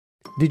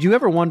Did you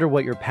ever wonder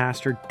what your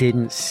pastor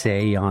didn't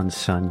say on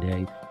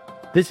Sunday?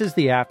 This is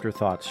the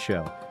Afterthoughts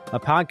Show, a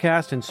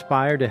podcast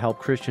inspired to help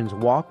Christians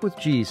walk with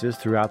Jesus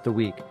throughout the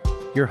week.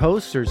 Your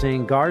hosts are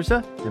Zane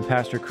Garza and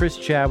Pastor Chris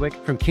Chadwick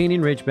from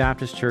Canyon Ridge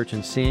Baptist Church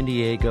in San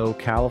Diego,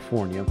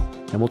 California,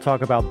 and we'll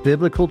talk about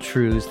biblical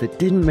truths that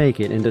didn't make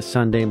it into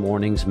Sunday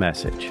morning's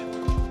message.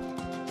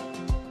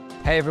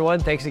 Hey everyone,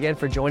 thanks again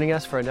for joining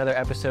us for another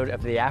episode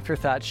of the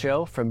Afterthought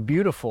Show from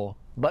beautiful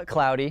but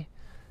cloudy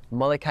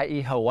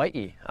Molokai,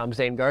 Hawaii. I'm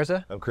Zane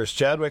Garza. I'm Chris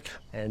Chadwick.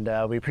 And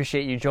we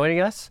appreciate you joining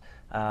us.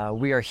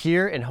 We are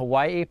here in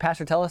Hawaii.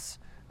 Pastor, tell us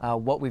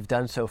what we've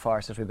done so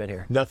far since we've been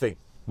here. Nothing.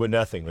 We've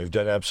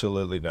done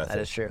absolutely nothing.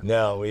 That is true.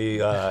 No,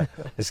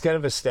 it's kind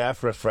of a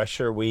staff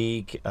refresher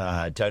week,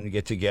 time to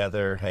get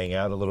together, hang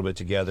out a little bit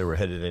together. We're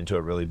headed into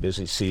a really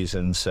busy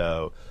season,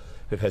 so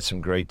we've had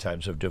some great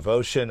times of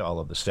devotion. All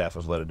of the staff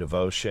have led a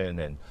devotion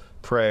and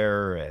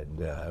prayer, and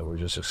we're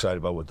just excited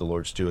about what the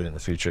Lord's doing in the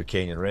future at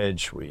Canyon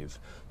Ridge. We've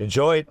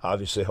enjoyed,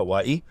 obviously,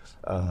 Hawaii.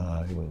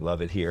 We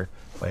love it here.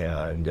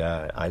 And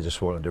I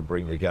just wanted to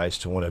bring you guys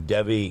to one of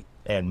Debbie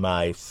and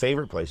my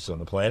favorite places on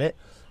the planet.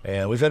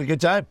 And we've had a good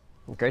time.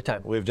 Great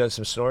time. We've done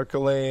some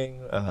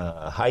snorkeling,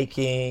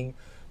 hiking.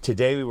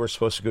 Today we were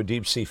supposed to go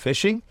deep sea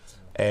fishing,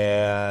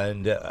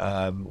 and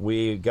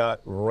we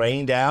got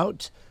rained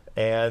out,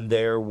 and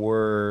there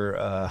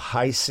were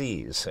high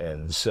seas,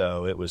 and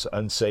so it was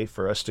unsafe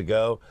for us to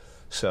go.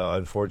 So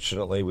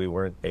unfortunately we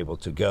weren't able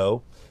to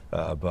go,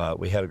 but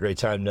we had a great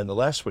time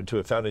nonetheless.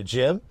 Found a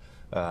gym.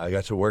 I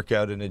got to work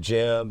out in a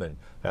gym, and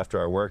after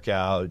our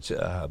workout,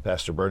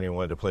 Pastor Bernie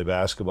wanted to play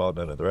basketball.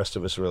 None of the rest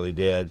of us really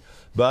did,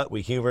 but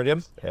we humored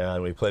him,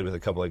 and we played with a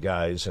couple of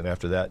guys. And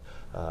after that,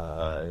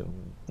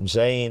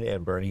 Zane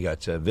and Bernie got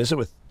to visit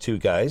with two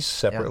guys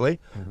separately,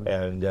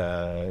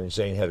 and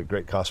Zane had a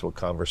great gospel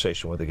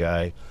conversation with a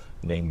guy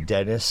named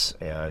Dennis,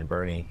 and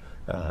Bernie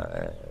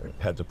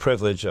had the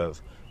privilege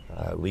of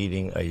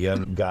leading a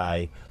young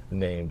guy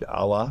named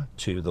Allah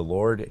to the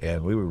Lord,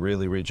 and we would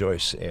really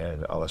rejoice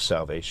in Allah's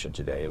salvation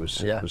today. It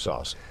was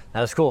awesome. That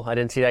was cool. I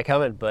didn't see that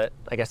coming, but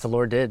I guess the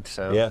Lord did.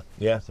 So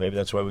yeah, maybe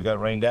that's why we got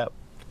rained out.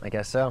 I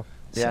guess so.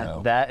 Yeah,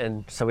 that,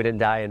 and so we didn't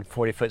die in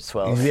 40-foot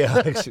swells.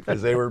 Yeah,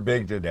 because they were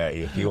big today.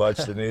 If you watch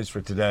the news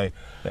for today,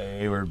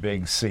 they were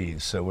big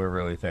seas, so we're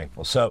really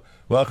thankful. So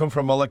welcome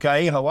from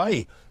Molokai,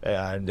 Hawaii,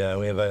 and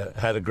we have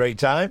had a great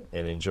time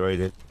and enjoyed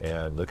it,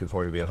 and looking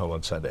forward to being home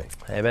on Sunday.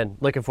 Amen.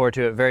 Looking forward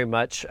to it very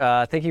much.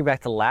 Thinking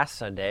back to last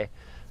Sunday,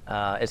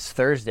 it's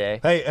Thursday.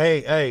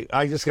 Hey,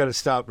 I just got to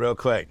stop real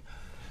quick.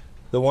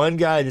 The one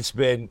guy that's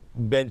been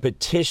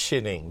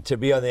petitioning to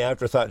be on the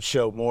Afterthought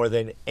Show more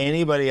than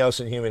anybody else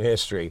in human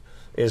history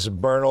is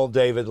Bernal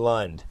David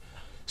Lund.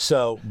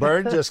 So,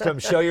 Bern, just come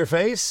show your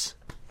face.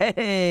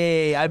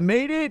 Hey, I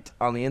made it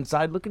on the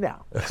inside looking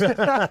out.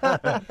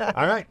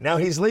 All right, now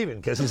he's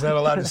leaving because he's not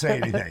allowed to say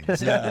anything.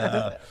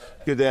 So,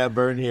 good to have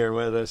Bern here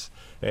with us,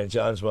 and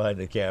John's behind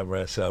the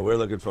camera. So we're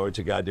looking forward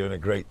to God doing a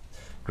great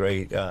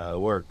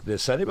work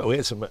this Sunday, but we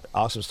had some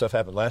awesome stuff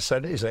happen last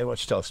Sunday. Zane, why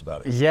don't you tell us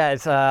about it? Yeah,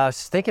 it's I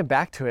was thinking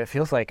back to it. It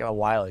feels like a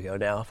while ago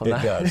now.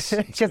 It does.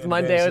 Because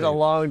Monday was a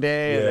long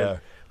day,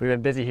 and we've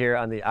been busy here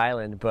on the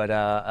island,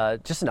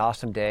 but just an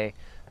awesome day.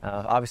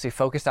 Obviously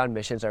focused on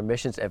missions, our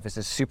missions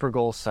emphasis, Super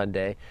Goal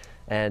Sunday,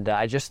 and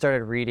I just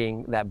started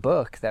reading that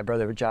book that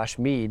Brother Josh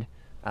Mead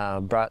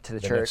brought to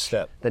the church.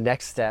 The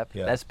Next Step.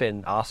 Yeah. That's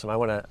been awesome.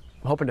 I'm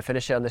hoping to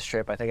finish it on this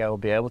trip. I think I will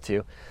be able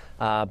to.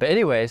 But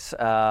anyways,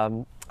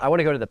 I want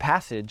to go to the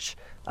passage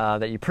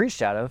that you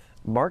preached out of,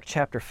 Mark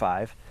chapter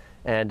 5,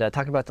 and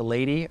talking about the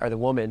lady or the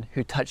woman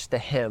who touched the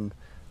hem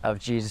of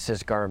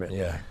Jesus' garment.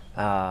 Yeah.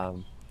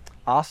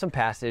 Awesome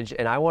passage,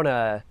 and I want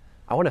to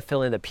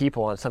fill in the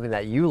people on something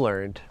that you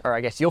learned, or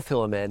I guess you'll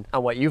fill them in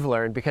on what you've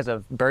learned because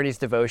of Bernie's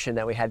devotion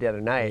that we had the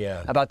other night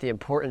about the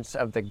importance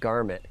of the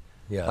garment.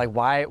 Yeah. Like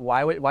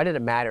why did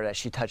it matter that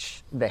she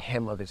touched the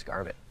hem of his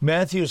garment?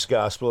 Matthew's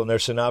gospel and their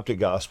synoptic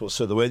gospels,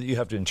 so the way that you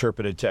have to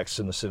interpret a text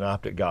in the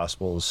synoptic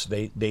gospels,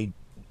 they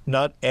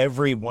not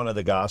every one of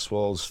the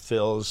gospels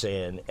fills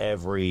in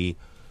every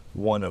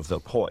one of the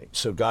points.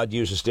 So God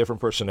uses different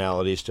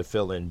personalities to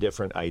fill in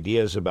different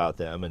ideas about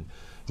them. And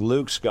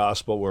Luke's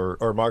gospel,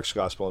 or Mark's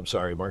gospel,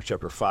 Mark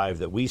chapter 5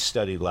 that we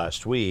studied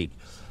last week,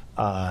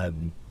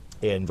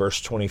 in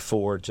verse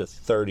 24 to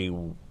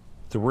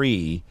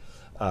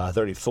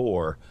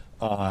 34,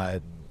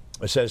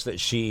 it says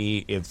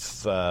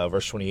that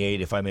verse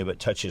 28, if I may but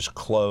touch his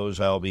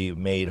clothes, I'll be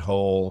made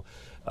whole.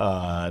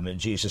 And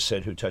Jesus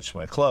said, who touched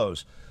my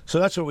clothes? So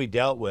that's what we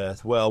dealt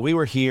with. Well, we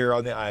were here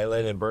on the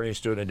island, and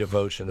Bernie's doing a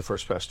devotion, the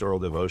first pastoral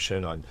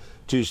devotion on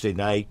Tuesday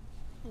night.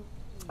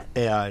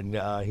 And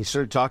he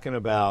started talking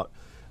about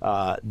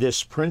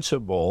this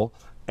principle,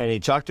 and he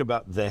talked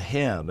about the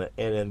hem.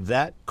 And in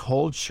that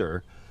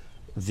culture,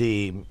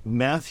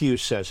 Matthew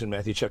says in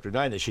Matthew chapter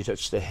 9 that she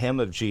touched the hem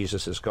of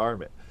Jesus'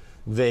 garment.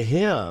 The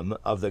hem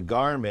of the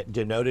garment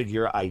denoted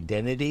your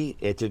identity.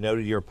 It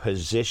denoted your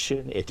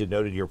position. It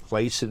denoted your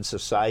place in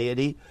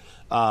society.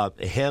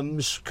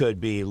 Hems could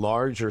be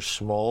large or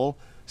small.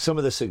 some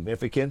of the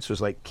significance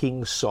was like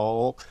King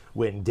Saul,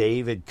 when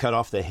David cut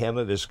off the hem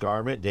of his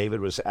garment. David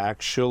was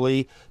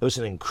actually, it was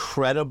an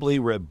incredibly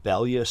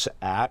rebellious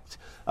act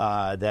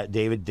that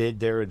David did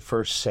there in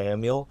 1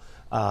 Samuel.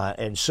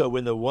 And so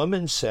when the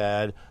woman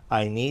said,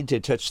 I need to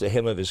touch the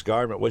hem of his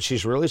garment, what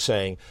she's really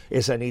saying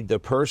is, I need the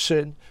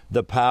person,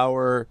 the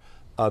power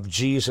of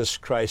Jesus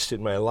Christ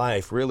in my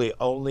life. Really,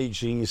 only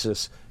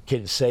Jesus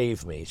can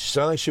save me. It's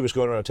not like she was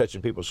going around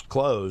touching people's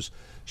clothes.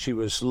 She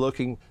was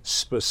looking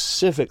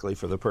specifically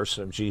for the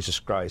person of Jesus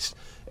Christ.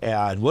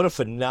 And what a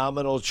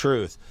phenomenal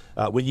truth.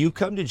 When you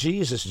come to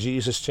Jesus,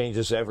 Jesus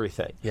changes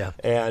everything. Yeah.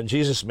 And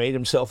Jesus made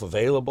himself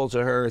available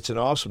to her. It's an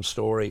awesome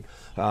story.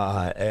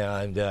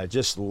 And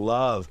just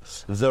love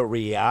the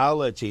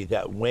reality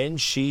that when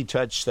she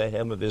touched the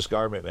hem of his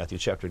garment, Matthew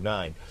chapter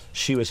 9,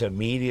 she was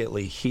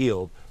immediately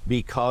healed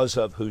because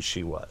of who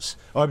she was.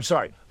 Oh, I'm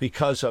sorry,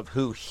 because of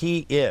who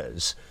he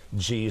is.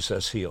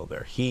 Jesus healed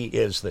her. He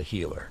is the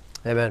healer.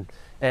 Amen.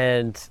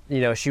 And,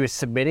 she was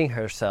submitting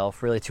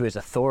herself really to his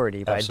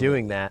authority by Absolutely.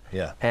 doing that.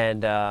 Yeah.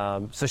 And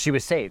so she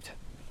was saved.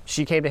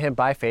 She came to him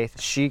by faith.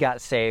 She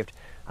got saved.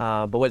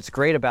 But what's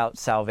great about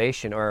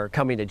salvation, or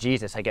coming to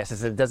Jesus, I guess,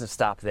 is that it doesn't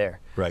stop there.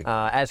 Right.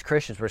 As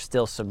Christians, we're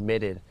still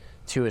submitted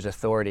to his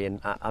authority.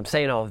 And I'm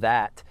saying all of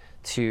that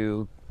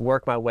to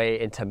work my way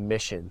into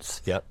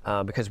missions. Yep.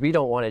 Because we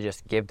don't want to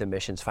just give to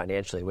missions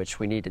financially, which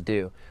we need to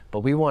do, but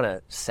we want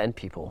to send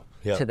people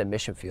Yep. to the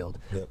mission field.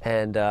 Yep.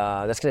 And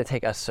that's going to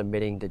take us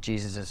submitting to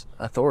Jesus'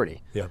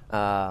 authority. Yep.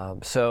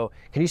 So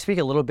can you speak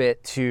a little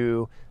bit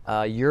to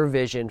your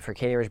vision for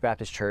Canyon Ridge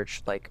Baptist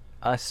Church, like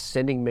us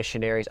sending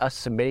missionaries, us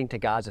submitting to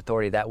God's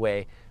authority, that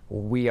way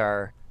we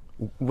are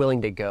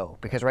willing to go?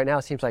 Because right now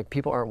it seems like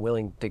people aren't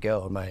willing to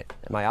go. Am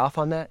I off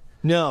on that?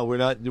 No, we're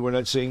not. We're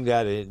not seeing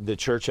that in the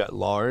church at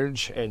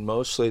large, and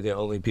mostly the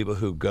only people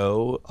who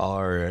go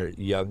are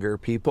younger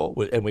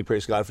people, and we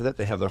praise God for that.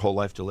 They have their whole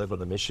life to live on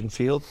the mission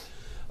field,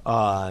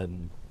 but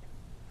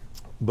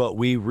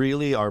we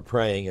really are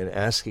praying and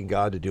asking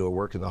God to do a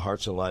work in the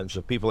hearts and lives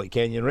of people at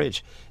Canyon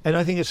Ridge, and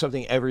I think it's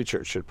something every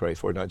church should pray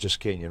for, not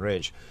just Canyon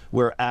Ridge.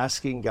 We're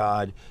asking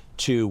God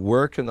to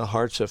work in the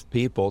hearts of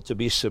people to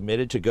be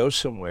submitted to go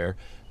somewhere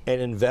and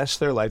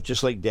invest their life,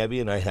 just like Debbie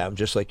and I have,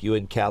 just like you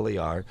and Callie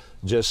are,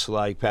 just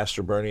like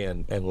Pastor Bernie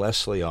and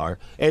Leslie are,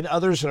 and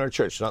others in our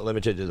church, not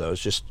limited to those,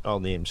 just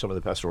I'll name some of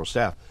the pastoral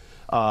staff,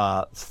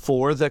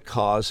 for the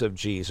cause of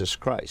Jesus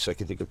Christ. I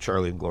can think of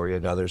Charlie and Gloria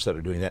and others that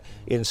are doing that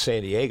in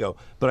San Diego.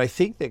 But I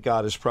think that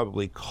God is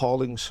probably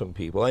calling some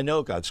people, I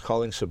know God's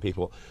calling some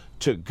people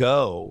to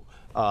go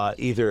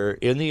either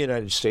in the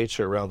United States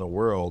or around the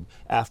world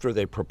after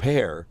they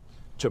prepare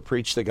to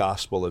preach the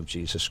gospel of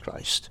Jesus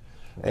Christ.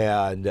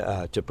 And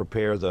to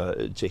prepare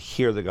to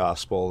hear the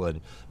gospel. And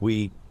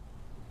we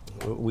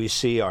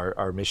see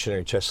our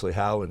missionary Chesley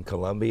Howe in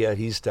Colombia.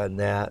 He's done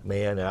that,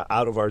 man,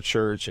 out of our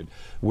church, and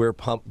we're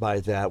pumped by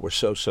that. We're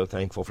so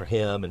thankful for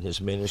him and his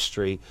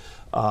ministry.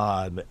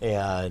 And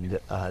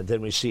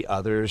then we see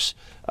others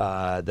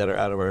that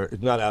are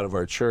not out of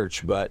our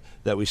church, but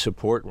that we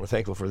support, and we're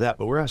thankful for that.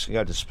 But we're asking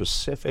God to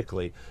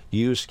specifically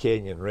use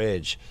Canyon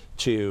Ridge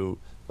to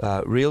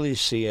really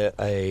see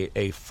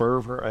a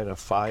fervor and a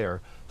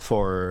fire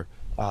for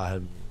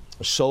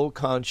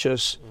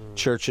soul-conscious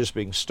churches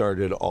being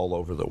started all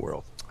over the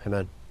world.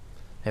 Amen.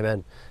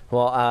 Amen.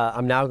 Well,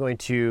 I'm now going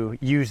to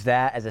use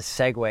that as a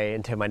segue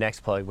into my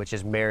next plug, which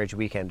is Marriage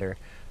Weekender.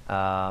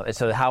 And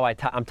so how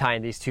I'm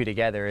tying these two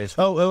together is...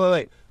 Oh,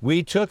 wait.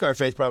 We took our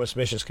Faith Promise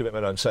Missions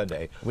commitment on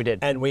Sunday. We did.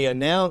 And we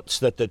announced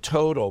that the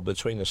total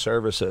between the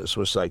services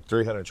was like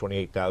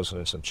 $328,000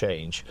 and some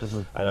change.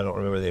 Mm-hmm. And I don't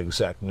remember the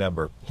exact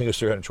number. I think it was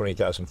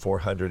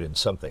 $328,400 and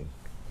something.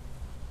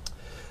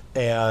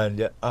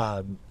 And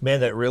man,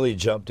 that really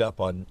jumped up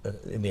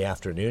in the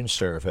afternoon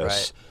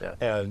service. Right.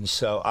 Yeah. And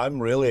so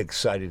I'm really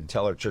excited to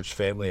tell our church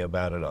family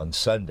about it on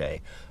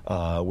Sunday,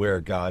 where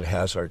God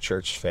has our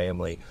church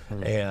family.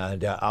 Mm-hmm.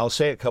 And I'll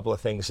say a couple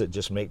of things that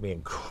just make me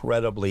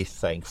incredibly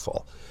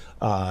thankful.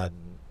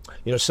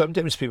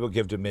 Sometimes people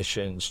give to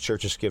missions,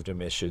 churches give to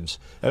missions,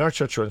 and our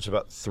church runs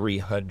about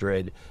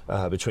 300,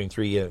 between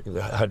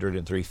 300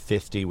 and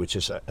 350, which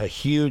is a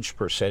huge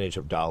percentage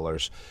of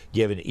dollars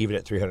given, even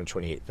at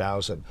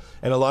 328,000.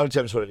 And a lot of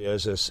times what it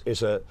is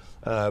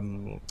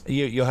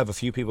you'll have a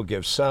few people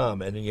give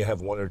some, and then you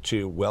have one or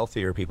two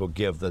wealthier people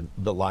give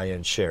the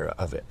lion's share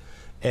of it.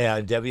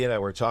 And Debbie and I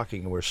were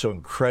talking, and we're so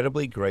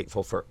incredibly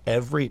grateful for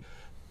every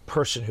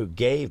person who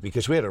gave,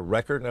 because we had a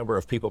record number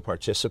of people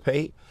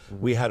participate.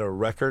 Mm-hmm. We had a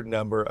record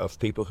number of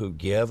people who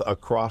give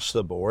across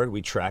the board.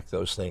 We track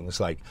those things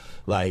like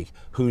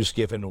who's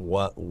given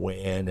what,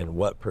 when, and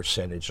what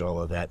percentage, and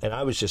all of that. And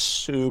I was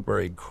just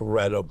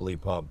incredibly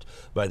pumped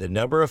by the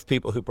number of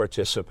people who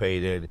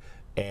participated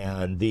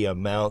and the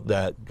amount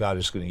that God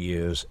is going to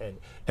use. And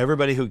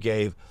everybody who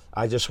gave,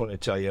 I just want to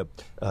tell you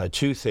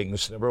two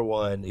things. Number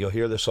one, you'll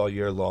hear this all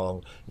year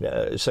long.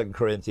 2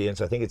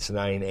 Corinthians, I think it's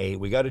 9:8.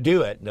 We got to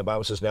do it. And the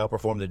Bible says, now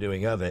perform the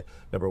doing of it,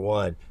 number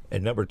one.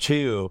 And number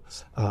two,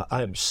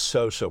 I am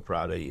so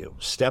proud of you.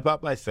 Step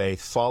out by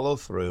faith, follow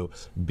through,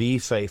 be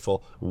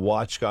faithful,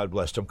 watch God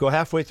bless. Don't go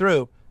halfway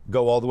through,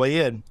 go all the way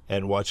in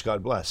and watch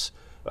God bless.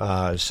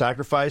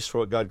 Sacrifice for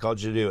what God called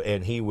you to do,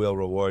 and he will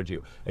reward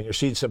you. And you're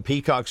seeing some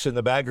peacocks in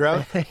the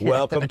background.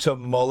 Welcome to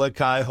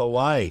Molokai,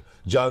 Hawaii.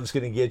 John's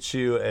going to get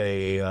you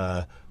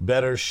a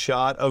better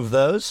shot of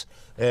those.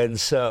 And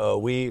so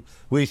we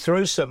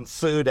threw some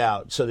food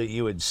out so that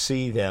you would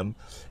see them.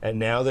 And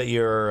now that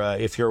you're,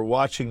 if you're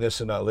watching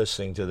this and not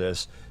listening to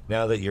this,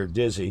 now that you're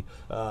dizzy,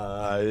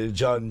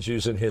 John's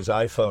using his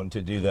iPhone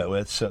to do that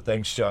with. So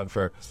thanks, John,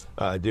 for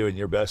doing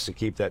your best to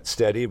keep that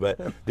steady. But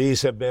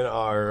these have been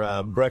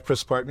our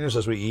breakfast partners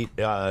as we eat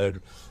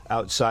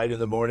outside in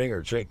the morning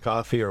or drink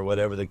coffee or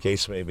whatever the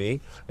case may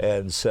be.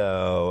 And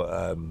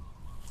so,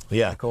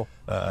 yeah, cool.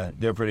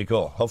 They're pretty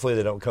cool. Hopefully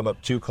they don't come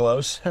up too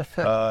close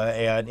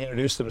and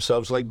introduce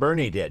themselves like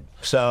Bernie did.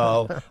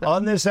 So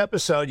on this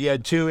episode, you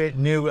had two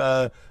new,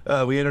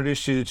 we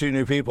introduced you to two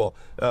new people,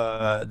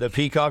 the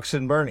Peacocks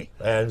and Bernie.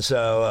 And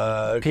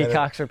so...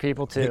 Peacocks are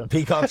people too.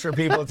 Peacocks are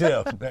people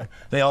too.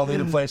 They all need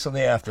a place on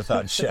the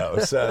Afterthought show.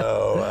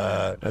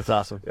 So... that's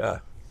awesome. Yeah.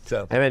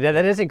 So I mean,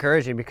 that is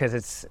encouraging because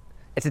it's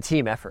a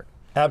team effort.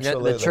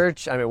 Absolutely. The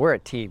church, I mean, we're a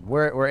team.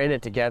 We're in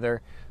it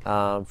together.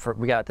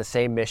 We got the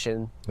same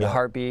mission. The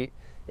heartbeat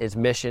is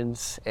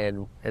missions,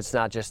 and it's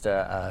not just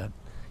a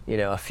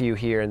few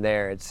here and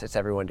there. It's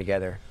everyone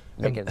together.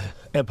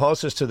 And Paul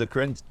says to the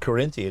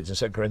Corinthians in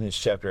 2 Corinthians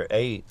chapter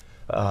 8,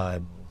 I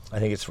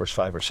think it's verse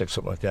 5 or 6,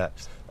 something like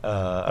that.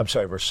 I'm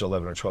sorry, verse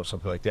 11 or 12,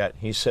 something like that.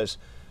 He says,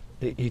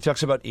 he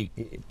talks about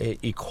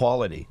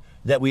equality,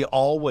 that we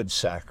all would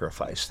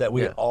sacrifice, that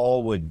we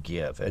all would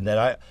give, and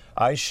that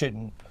I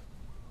shouldn't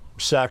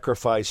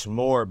sacrifice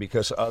more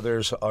because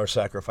others are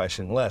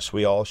sacrificing less.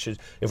 We all should,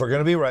 if we're going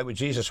to be right with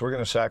Jesus, we're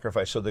going to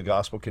sacrifice so the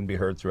gospel can be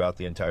heard throughout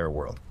the entire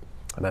world.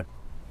 Amen.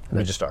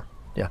 We just are.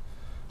 Yeah.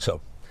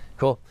 So.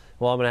 Cool.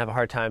 Well, I'm going to have a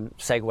hard time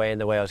segueing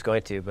the way I was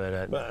going to,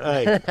 but...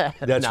 hey,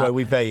 that's why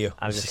we pay you.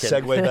 I'm just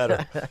kidding. Segue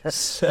better.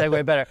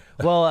 Segue better.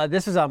 Well,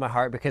 this is on my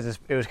heart because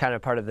it was kind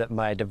of part of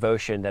my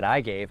devotion that I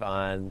gave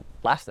on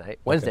last night,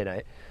 Wednesday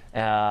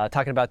night,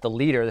 talking about the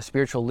leader, the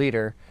spiritual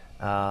leader,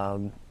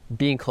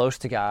 being close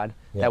to God.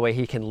 That way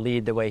he can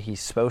lead the way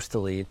he's supposed to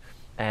lead.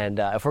 And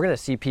if we're going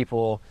to see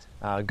people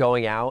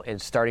going out and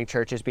starting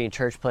churches, being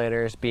church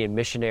planners, being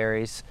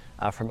missionaries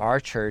from our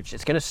church,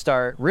 it's going to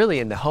start really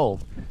in the home.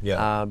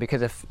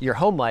 Because if your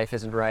home life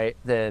isn't right,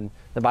 then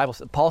the Bible,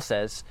 Paul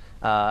says,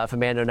 if a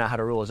man know not how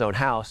to rule his own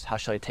house, how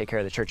shall he take care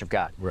of the church of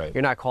God? Right.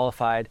 You're not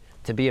qualified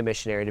to be a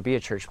missionary, to be a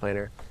church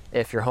planner,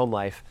 if your home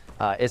life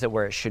isn't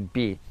where it should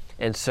be.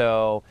 And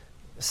so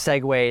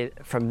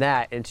segue from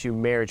that into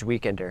Marriage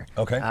Weekender.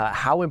 Okay.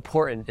 How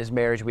important is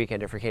Marriage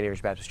Weekender for Canyon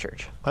Ridge Baptist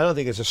Church? I don't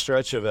think it's a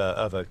stretch of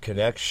a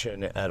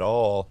connection at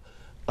all.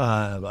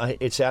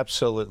 It's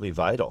absolutely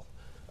vital.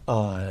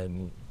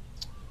 The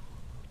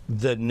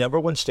number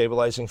one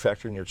stabilizing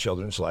factor in your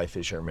children's life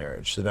is your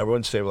marriage. The number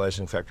one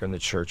stabilizing factor in the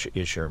church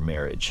is your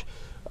marriage.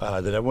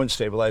 The number one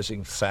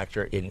stabilizing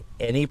factor in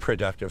any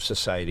productive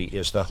society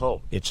is the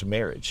home. It's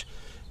marriage.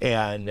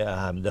 And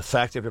the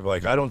fact that people are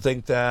like, I don't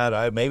think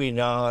that, maybe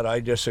not, I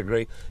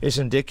disagree, is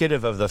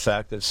indicative of the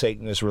fact that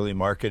Satan is really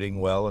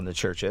marketing well and the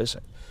church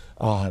isn't.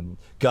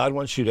 God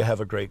wants you to have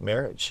a great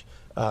marriage.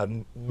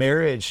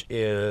 Marriage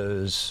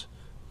is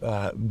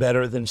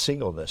better than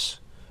singleness.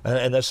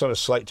 And that's not a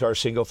slight to our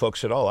single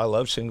folks at all. I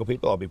love single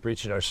people. I'll be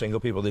preaching to our single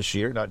people this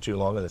year, not too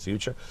long in the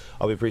future.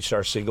 I'll be preaching to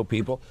our single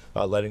people,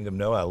 letting them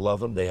know I love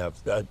them. They have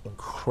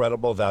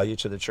incredible value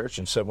to the church.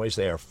 In some ways,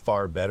 they are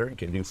far better and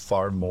can do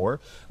far more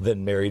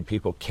than married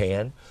people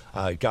can.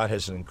 God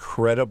has an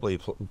incredibly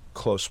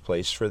close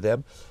place for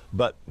them.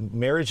 But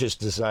marriage is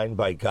designed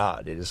by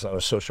God. It is not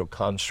a social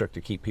construct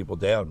to keep people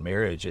down.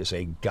 Marriage is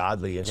a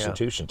godly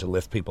institution to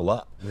lift people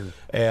up.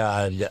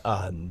 And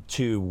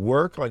to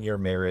work on your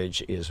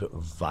marriage is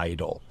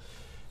vital.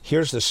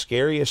 Here's the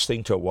scariest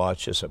thing to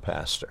watch as a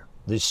pastor.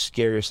 The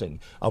scariest thing,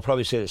 I'll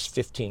probably say this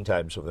 15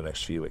 times over the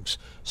next few weeks.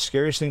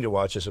 Scariest thing to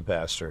watch as a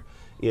pastor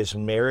is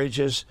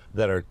marriages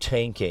that are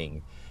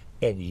tanking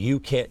and you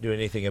can't do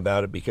anything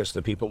about it because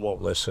the people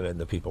won't listen and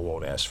the people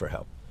won't ask for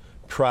help.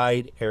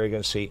 Pride,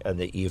 arrogancy, and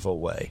the evil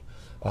way.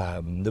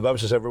 The Bible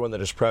says, everyone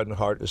that is proud in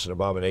heart is an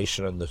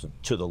abomination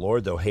to the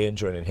Lord, though hand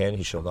join in hand,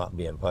 he shall not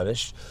be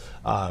unpunished.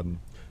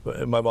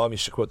 My mom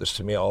used to quote this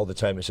to me all the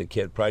time as a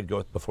kid: pride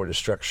goeth before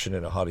destruction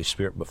and a haughty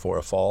spirit before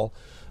a fall.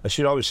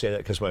 She'd always say that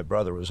because my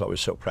brother was always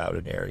so proud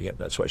and arrogant.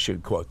 That's why she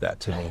would quote that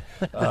to me.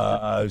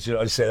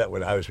 I'd say that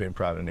when I was being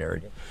proud and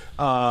arrogant.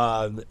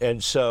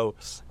 And so,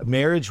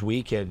 Marriage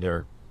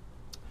Weekender,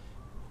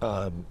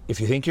 if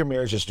you think your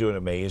marriage is doing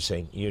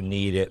amazing, you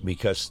need it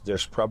because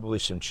there's probably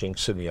some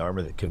chinks in the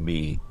armor that can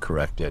be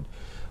corrected.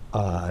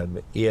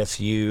 If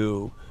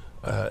you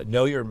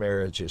know your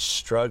marriage is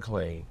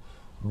struggling,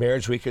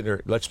 marriage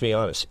weekend, let's be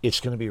honest, it's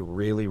going to be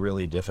really,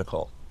 really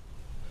difficult.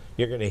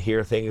 You're going to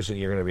hear things and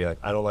you're going to be like,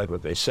 I don't like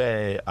what they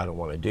say. I don't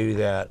want to do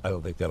that. I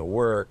don't think that'll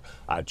work.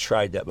 I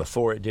tried that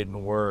before. It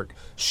didn't work.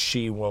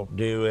 She won't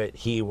do it.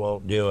 He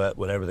won't do it,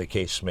 whatever the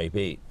case may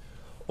be.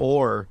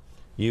 Or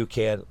you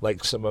can,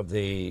 like some of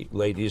the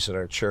ladies in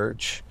our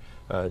church,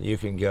 you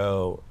can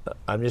go,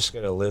 I'm just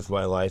going to live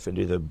my life and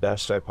do the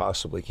best I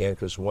possibly can,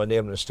 because one day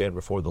I'm going to stand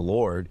before the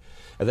Lord.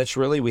 And that's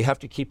really, we have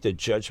to keep the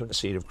judgment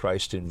seat of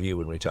Christ in view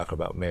when we talk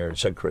about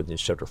marriage. 2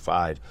 Corinthians chapter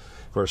 5,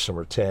 verse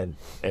number 10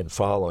 and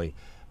following.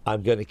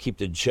 I'm going to keep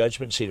the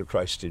judgment seat of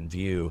Christ in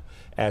view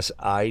as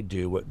I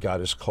do what God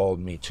has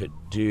called me to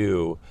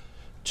do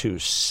to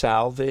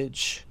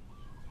salvage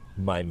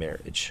my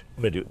marriage.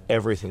 I'm going to do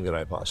everything that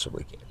I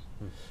possibly can.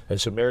 And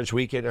so marriage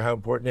weekend, how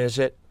important is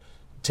it?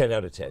 10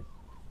 out of 10.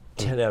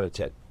 10 out of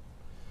 10.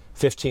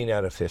 15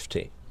 out of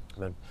 15.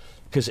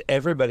 Because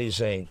everybody's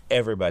saying,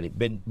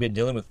 been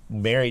dealing with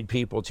married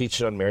people,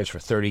 teaching on marriage for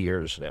 30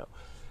 years now.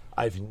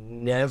 I've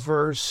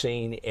never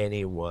seen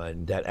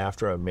anyone that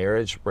after a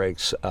marriage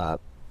breaks up,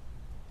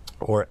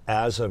 or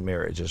as a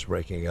marriage is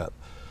breaking up,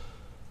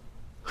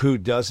 who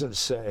doesn't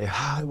say,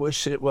 I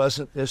wish it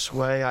wasn't this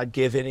way, I'd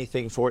give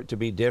anything for it to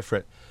be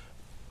different.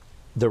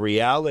 The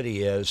reality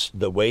is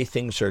the way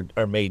things are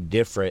made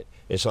different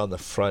is on the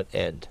front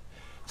end.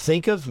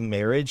 Think of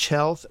marriage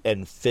health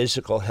and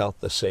physical health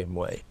the same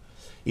way.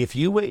 If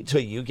you wait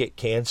till you get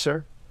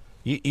cancer,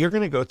 you're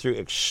going to go through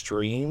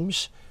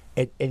extremes,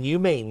 and you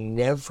may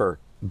never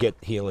get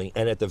healing.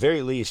 And at the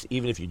very least,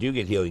 even if you do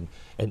get healing,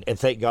 and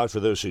thank God for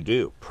those who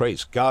do,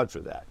 praise God for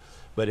that.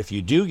 But if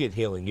you do get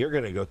healing, you're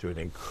going to go through an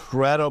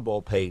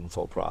incredible,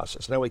 painful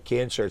process. Now with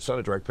cancer, it's not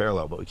a direct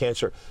parallel, but with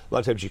cancer, a lot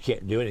of times you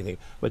can't do anything.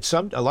 But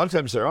a lot of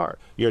times there are.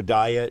 Your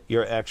diet,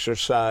 your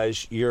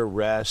exercise, your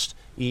rest,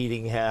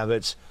 eating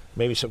habits,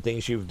 maybe some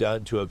things you've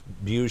done to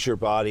abuse your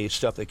body,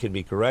 stuff that can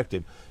be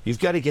corrected. You've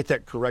got to get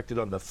that corrected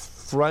on the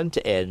front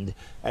end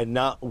and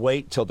not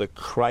wait till the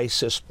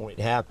crisis point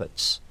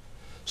happens.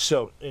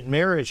 So in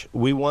marriage,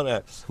 we want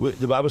to,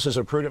 the Bible says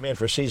a prudent man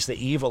foresees the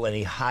evil and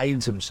he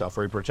hides himself,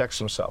 or he protects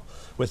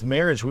himself. With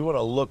marriage, we want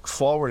to look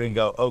forward and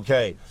go,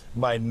 okay,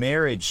 my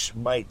marriage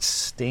might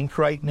stink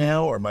right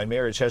now, or my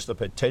marriage has the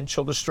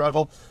potential to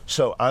struggle.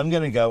 So I'm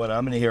going to go and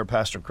I'm going to hear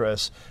Pastor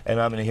Chris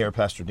and I'm going to hear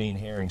Pastor Dean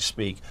Herring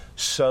speak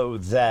so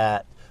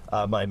that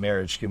my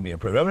marriage can be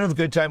improved. I'm going to have a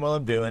good time while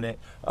I'm doing it,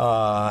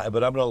 but I'm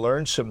going to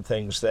learn some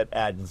things that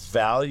add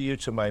value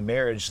to my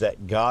marriage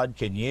that God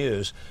can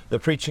use. The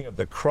preaching of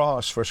the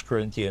cross, 1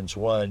 Corinthians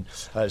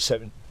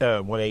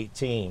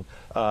 1:18,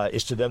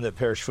 is to them that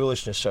perish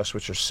foolishness, to us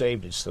which are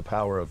saved, it's the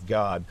power of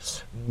God.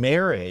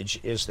 Marriage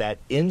is that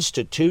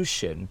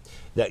institution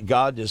that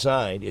God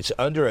designed. It's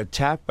under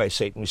attack by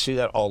Satan. We see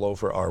that all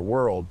over our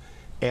world.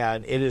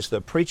 And it is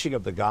the preaching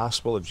of the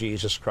gospel of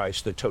Jesus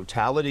Christ, the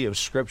totality of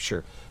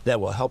Scripture,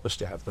 that will help us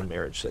to have the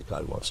marriage that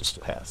God wants us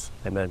to have.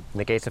 Amen. And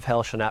the gates of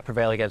hell shall not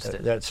prevail against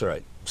it. That's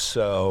right.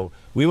 So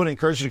we want to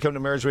encourage you to come to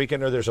Marriage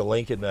Weekend. There's a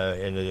link in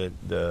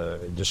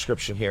the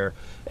description here,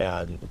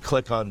 and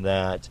click on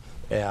that.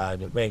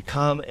 And man,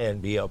 come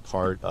and be a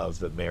part of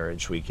the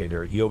Marriage Weekend,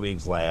 or you'll be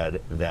glad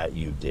that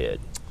you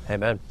did.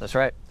 Amen. That's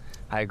right.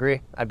 I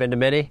agree. I've been to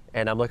many,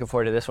 and I'm looking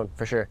forward to this one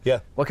for sure. Yeah.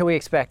 What can we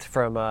expect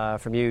from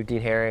you,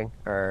 Dean Herring,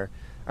 or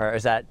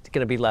is that going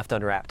to be left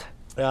unwrapped?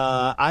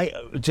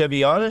 To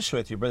be honest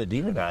with you, Brother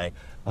Dean and I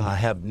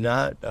have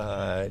not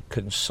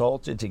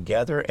consulted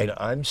together, and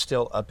I'm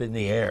still up in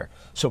the air.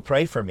 So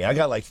pray for me. I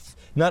got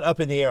not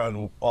up in the air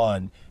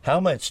on how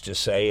much to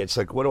say. It's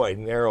like, what do I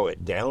narrow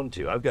it down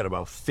to? I've got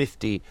about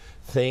 50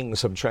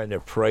 things I'm trying to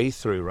pray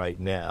through right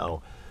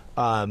now.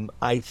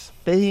 I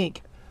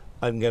think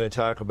I'm going to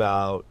talk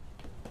about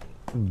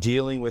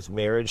dealing with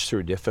marriage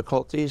through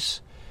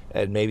difficulties,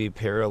 and maybe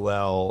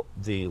parallel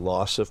the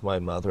loss of my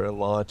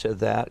mother-in-law to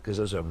that, because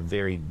it was a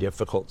very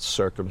difficult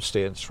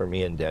circumstance for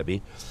me and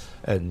Debbie.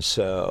 And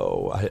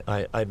so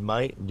I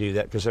might do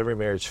that, because every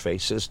marriage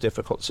faces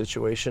difficult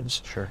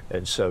situations. Sure.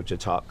 And so to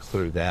talk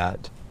through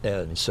that.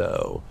 And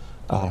so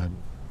I'm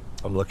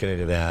looking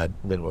into that.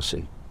 Then we'll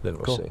see.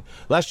 See.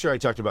 Last year I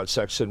talked about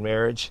sex and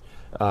marriage,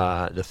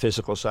 the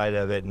physical side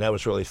of it, and that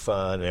was really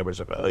fun. And everybody's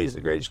like, oh, he's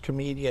the greatest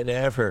comedian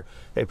ever.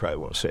 They probably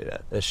won't say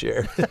that this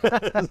year.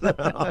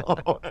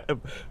 No,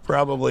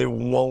 probably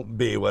won't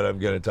be what I'm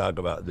going to talk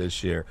about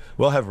this year.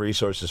 We'll have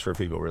resources for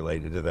people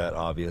related to that,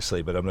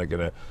 obviously, but we're not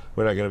going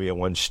to be a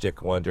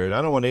one-stick wonder. And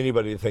I don't want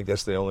anybody to think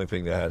that's the only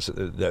thing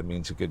that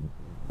means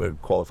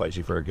what qualifies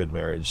you for a good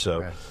marriage. So,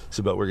 right.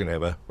 But we're gonna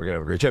have a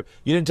great time.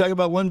 You didn't talk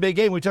about one big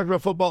game. We talked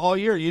about football all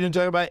year. You didn't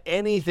talk about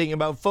anything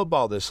about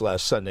football this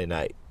last Sunday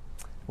night.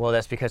 Well,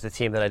 that's because the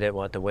team that I didn't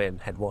want to win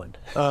had won.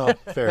 Oh,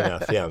 fair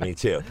enough. Yeah, me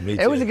too.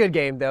 It was a good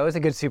game, though. It was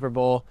a good Super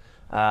Bowl.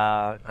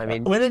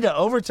 Went into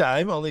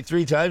overtime. Only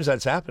 3 times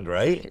that's happened,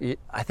 right?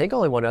 I think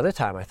only one other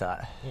time, I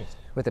thought,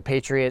 with the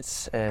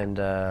Patriots and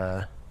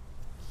the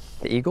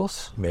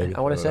Eagles. Maybe. I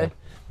want to say.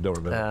 Don't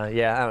remember.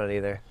 Yeah, I don't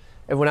either.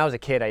 And when I was a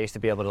kid, I used to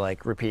be able to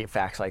repeat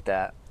facts like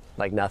that.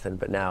 like nothing,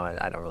 but now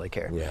I don't really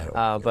care.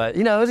 Yeah, but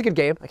it was a good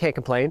game. I can't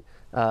complain.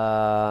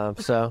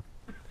 So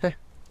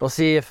we'll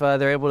see if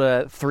they're able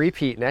to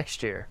three-peat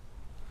next year.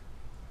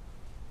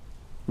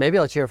 Maybe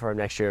I'll cheer for them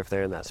next year if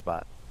they're in that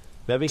spot.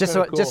 That'd be just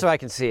so I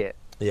can see it.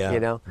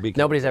 Yeah,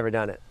 nobody's ever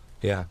done it.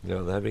 Yeah,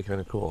 that'd be kind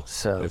of cool.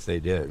 So if they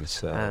did,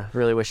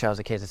 really wish I was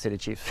a Kansas City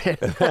Chiefs fan.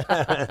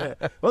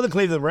 Well, the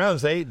Cleveland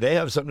Browns, they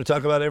have something to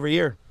talk about every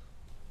year.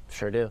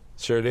 Sure do.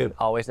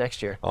 Always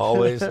next year.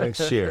 Always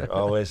next year.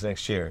 Always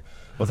next year.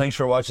 Well, thanks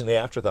for watching the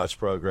Afterthoughts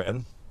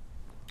program.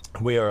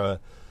 We are a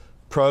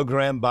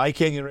program by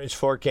Canyon Ridge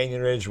for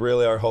Canyon Ridge.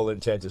 Really, our whole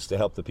intent is to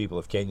help the people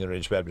of Canyon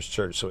Ridge Baptist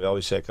Church. So we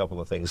always say a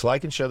couple of things: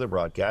 like and share the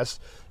broadcast.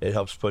 It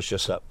helps push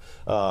us up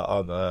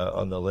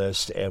on the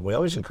list. And we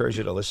always encourage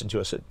you to listen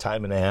to us at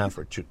time and a half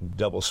or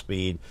double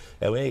speed.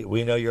 And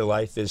we know your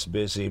life is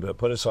busy, but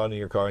put us on in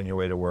your car on your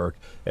way to work,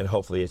 and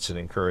hopefully it's an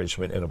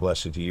encouragement and a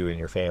blessing to you and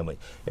your family.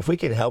 If we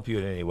can help you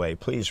in any way,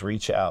 please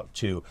reach out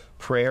to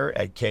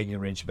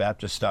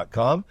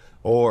prayer@canyonridgebaptist.com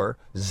or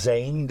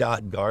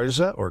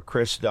Zane.Garza or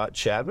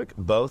Chris.Chadwick,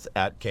 both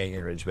at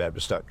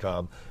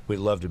canyonridgebaptist.com. We'd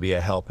love to be a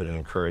help and an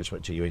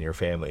encouragement to you and your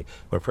family.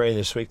 We're praying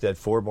this week that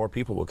 4 more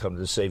people will come to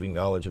the saving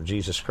knowledge of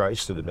Jesus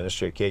Christ through the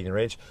ministry of Canyon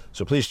Ridge.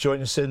 So please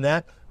join us in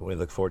that. We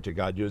look forward to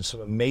God doing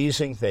some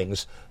amazing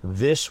things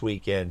this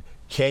weekend.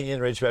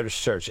 Canyon Ridge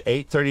Baptist Church,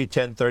 8:30,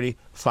 10:30,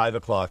 5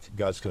 o'clock.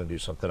 God's going to do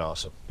something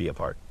awesome. Be a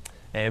part.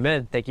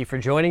 Amen. Thank you for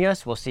joining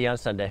us. We'll see you on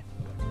Sunday.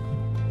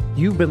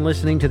 You've been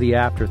listening to the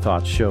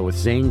Afterthoughts Show with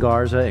Zane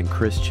Garza and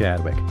Chris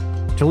Chadwick.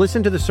 To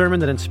listen to the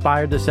sermon that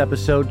inspired this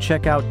episode,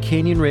 check out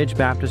Canyon Ridge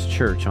Baptist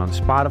Church on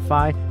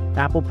Spotify,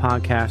 Apple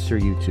Podcasts, or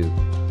YouTube.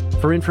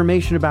 For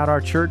information about our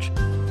church,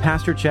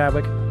 Pastor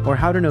Chadwick, or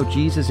how to know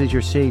Jesus is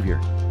your Savior,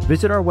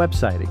 visit our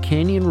website at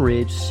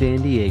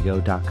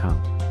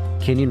canyonridgesandiego.com.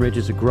 Canyon Ridge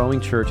is a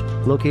growing church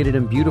located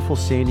in beautiful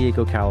San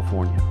Diego,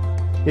 California.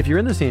 If you're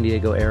in the San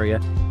Diego area,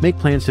 make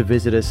plans to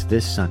visit us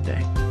this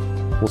Sunday.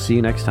 We'll see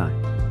you next time.